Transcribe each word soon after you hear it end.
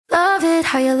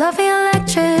how you love me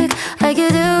electric, like you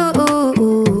do.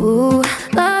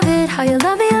 Love it how you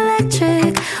love me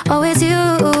electric, always you.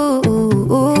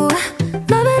 Love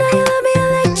it how you love me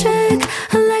electric,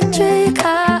 electric.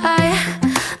 I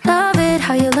love it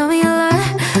how you love me a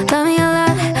lot, love me a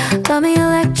lot, love me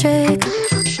electric.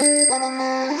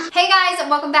 Hey guys,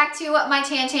 welcome back to my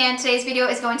Chan. Today's video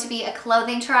is going to be a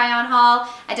clothing try-on haul.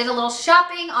 I did a little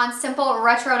shopping on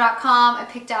simpleretro.com. I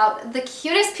picked out the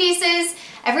cutest pieces.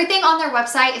 Everything on their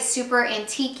website is super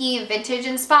antique-y, vintage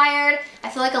inspired. I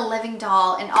feel like a living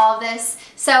doll in all of this.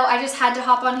 So I just had to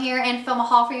hop on here and film a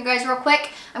haul for you guys real quick.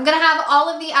 I'm gonna have all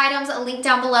of the items linked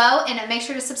down below, and make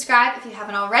sure to subscribe if you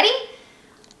haven't already.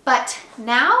 But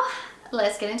now,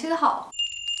 let's get into the haul.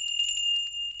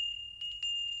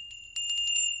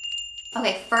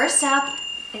 Okay, first up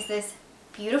is this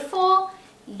beautiful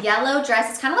yellow dress.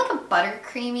 It's kind of like a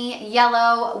buttercreamy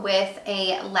yellow with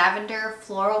a lavender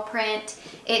floral print.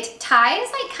 It ties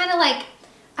like kind of like,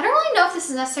 I don't really know if this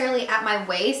is necessarily at my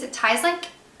waist. It ties like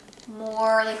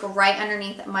more like right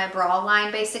underneath my bra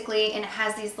line basically, and it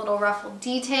has these little ruffled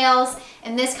details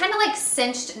and this kind of like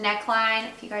cinched neckline.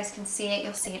 If you guys can see it,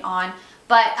 you'll see it on.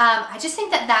 But I just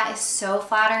think that that is so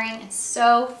flattering and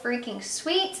so freaking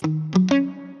sweet.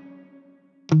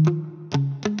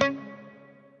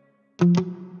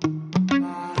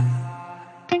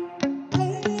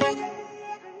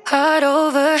 Heart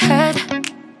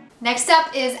overhead. Next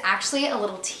up is actually a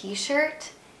little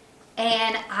t-shirt,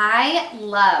 and I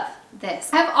love this.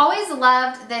 I've always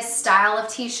loved this style of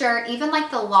t-shirt, even like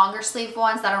the longer sleeve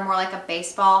ones that are more like a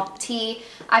baseball tee.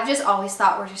 I've just always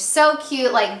thought were just so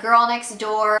cute, like girl next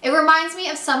door. It reminds me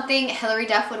of something Hilary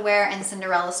Duff would wear in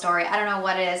Cinderella story. I don't know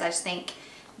what it is, I just think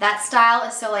that style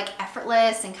is so like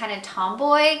effortless and kind of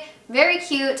tomboy. Very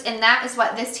cute, and that is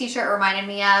what this t-shirt reminded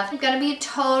me of. I'm gonna be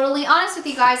totally honest with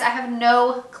you guys, I have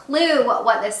no clue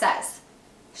what this says.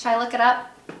 Should I look it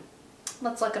up?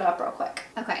 Let's look it up real quick.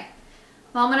 Okay,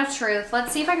 moment of truth.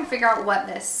 Let's see if I can figure out what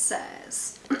this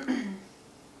says.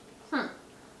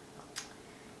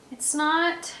 It's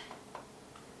not,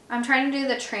 I'm trying to do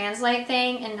the translate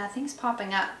thing and nothing's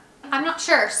popping up. I'm not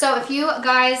sure, so if you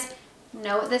guys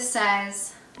know what this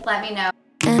says, let me know.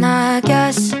 And I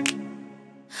guess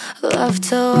love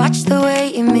to watch the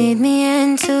way you made me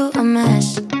into a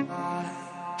mess.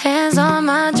 Hands on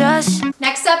my dress.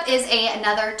 Next up is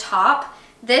another top.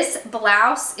 This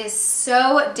blouse is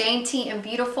so dainty and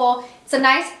beautiful. It's a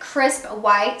nice crisp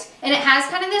white, and it has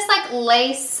kind of this like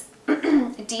lace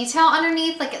detail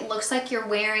underneath, like it looks like you're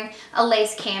wearing a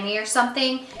lace cami or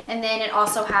something. And then it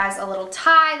also has a little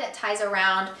tie that ties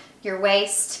around your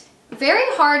waist. Very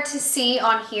hard to see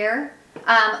on here,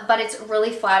 but it's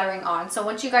really flattering on. So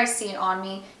once you guys see it on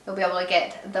me, you'll be able to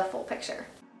get the full picture.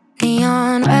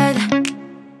 Neon red,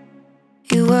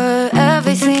 you were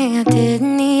everything I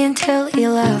didn't need until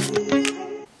you left.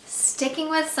 Sticking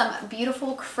with some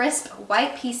beautiful crisp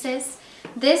white pieces.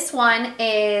 This one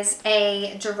is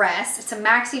a dress. It's a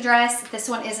maxi dress. This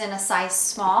one is in a size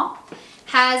small.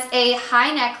 Has a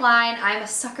high neckline. I'm a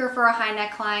sucker for a high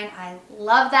neckline. I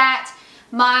love that.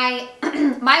 My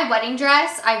wedding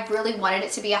dress, I really wanted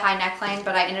it to be a high neckline,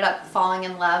 but I ended up falling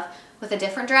in love with a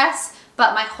different dress.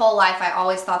 But my whole life, I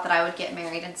always thought that I would get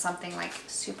married in something like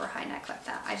super high neck like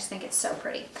that. I just think it's so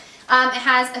pretty. It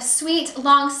has a sweet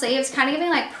long sleeves, kind of giving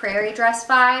like prairie dress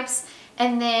vibes,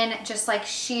 and then just like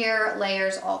sheer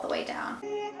layers all the way down.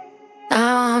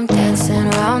 Now I'm dancing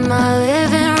around my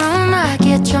living room. I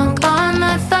get drunk on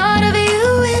the thought of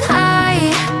you and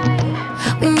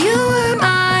I, when you were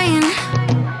mine.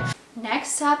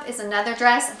 Next up is another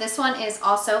dress. This one is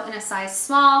also in a size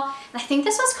small, and I think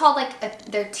this was called like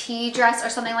their tea dress or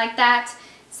something like that.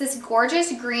 It's this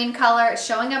gorgeous green color. It's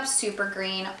showing up super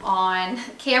green on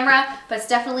camera, but it's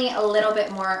definitely a little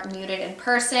bit more muted in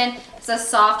person. It's a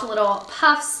soft little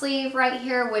puff sleeve right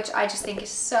here, which I just think is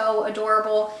so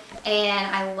adorable, and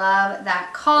I love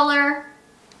that collar.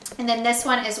 And then this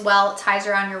one as well ties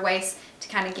around your waist to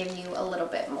kind of give you a little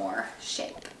bit more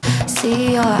shape.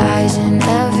 See your eyes in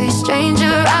every stranger.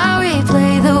 I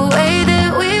replay the way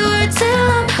that we were till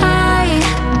I'm high.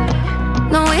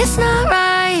 No, it's not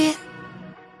right.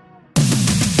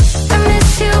 I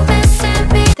miss you missing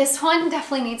me. This one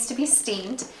definitely needs to be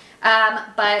steamed,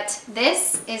 but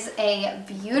this is a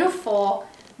beautiful,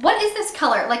 what is this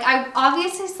color? Like,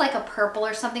 obviously it's like a purple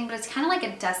or something, but it's kind of like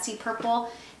a dusty purple,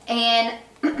 and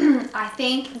I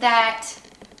think that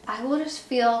I will just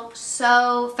feel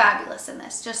so fabulous in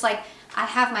this. Just like I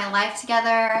have my life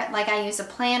together, like I use a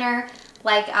planner,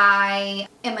 like I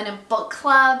am in a book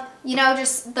club, you know,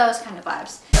 just those kind of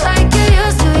vibes. Like you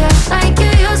used to, yeah, like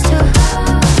you used to.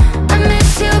 I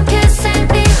miss you kissing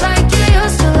me like you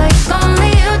used to, like only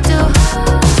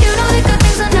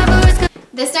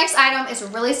next item is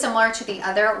really similar to the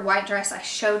other white dress I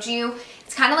showed you.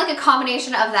 It's kind of like a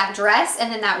combination of that dress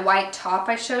and then that white top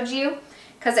I showed you,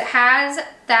 because it has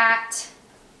that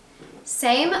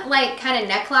same like kind of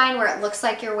neckline where it looks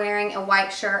like you're wearing a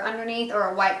white shirt underneath or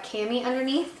a white cami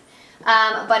underneath.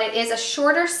 But it is a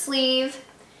shorter sleeve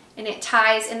and it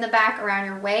ties in the back around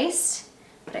your waist,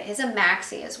 but it is a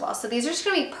maxi as well. So these are just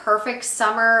gonna be perfect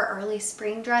summer, early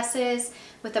spring dresses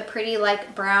with a pretty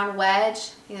like brown wedge.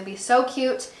 I think it'd be so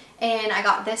cute. And I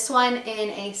got this one in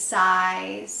a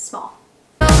size small.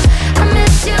 I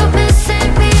miss you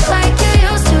missing me like you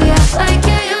used to, yeah, like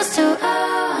you used to.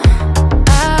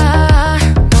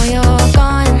 Know you're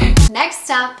gone. Next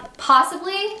up,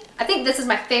 possibly, I think this is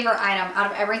my favorite item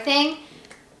out of everything.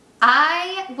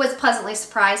 I was pleasantly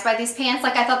surprised by these pants.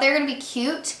 Like, I thought they were gonna be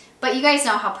cute, but you guys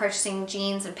know how purchasing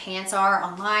jeans and pants are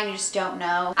online. You just don't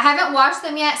know. I haven't washed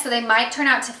them yet, so they might turn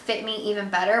out to fit me even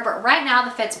better, but right now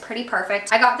the fit's pretty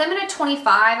perfect. I got them in a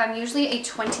 25. I'm usually a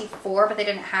 24, but they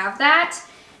didn't have that.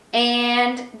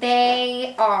 And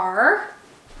they are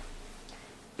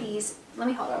these, let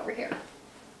me hold it over here.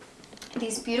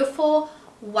 These beautiful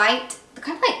white,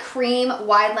 kind of like cream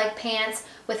wide leg pants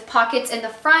with pockets in the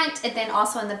front and then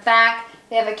also in the back.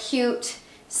 They have a cute,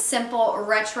 simple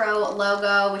retro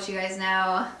logo, which you guys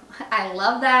know I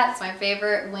love that. It's my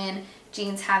favorite when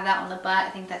jeans have that on the butt. I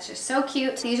think that's just so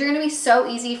cute. These are gonna be so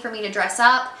easy for me to dress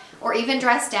up or even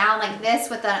dress down like this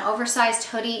with an oversized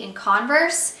hoodie and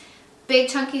Converse. Big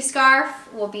chunky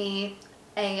scarf will be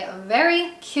a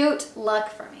very cute look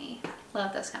for me.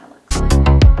 Love those kind of looks.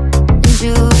 And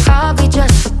you probably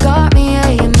just forgot me, yeah,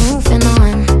 you're moving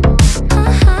on.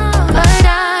 But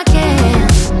I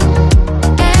can't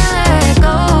let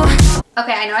go.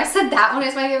 Okay, I know I said that one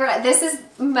is my favorite. This is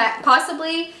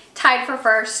possibly tied for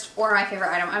first or my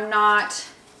favorite item. I'm not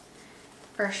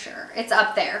for sure. It's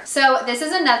up there. So this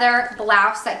is another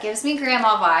blouse that gives me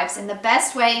grandma vibes in the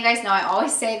best way. You guys know I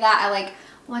always say that. I like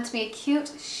want to be a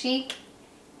cute, chic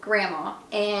grandma,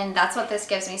 and that's what this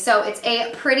gives me. So it's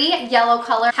a pretty yellow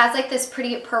color, has like this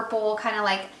pretty purple kind of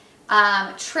like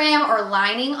trim or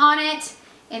lining on it,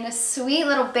 and a sweet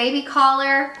little baby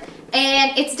collar,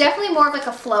 and it's definitely more of like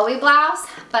a flowy blouse,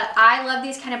 but I love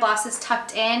these kind of blouses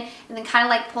tucked in and then kind of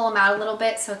like pull them out a little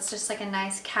bit, so it's just like a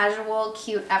nice casual,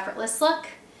 cute, effortless look.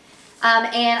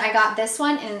 And I got this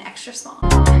one in an extra small.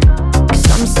 'Cause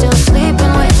I'm still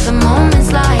sleeping with the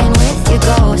moments, lying with your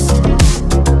ghost.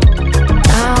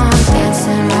 Now I'm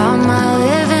dancing around my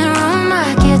living room.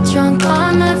 I get drunk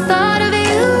on the thought of you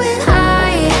and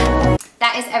I.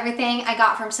 That is everything I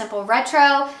got from Simple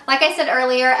Retro. Like I said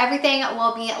earlier, everything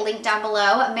will be linked down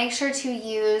below. Make sure to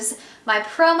use my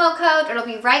promo code. It'll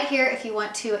be right here if you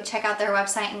want to check out their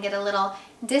website and get a little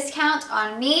discount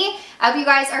on me. I hope you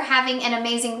guys are having an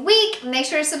amazing week. Make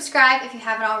sure to subscribe if you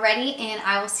haven't already, and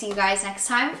I will see you guys next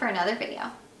time for another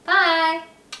video. Bye!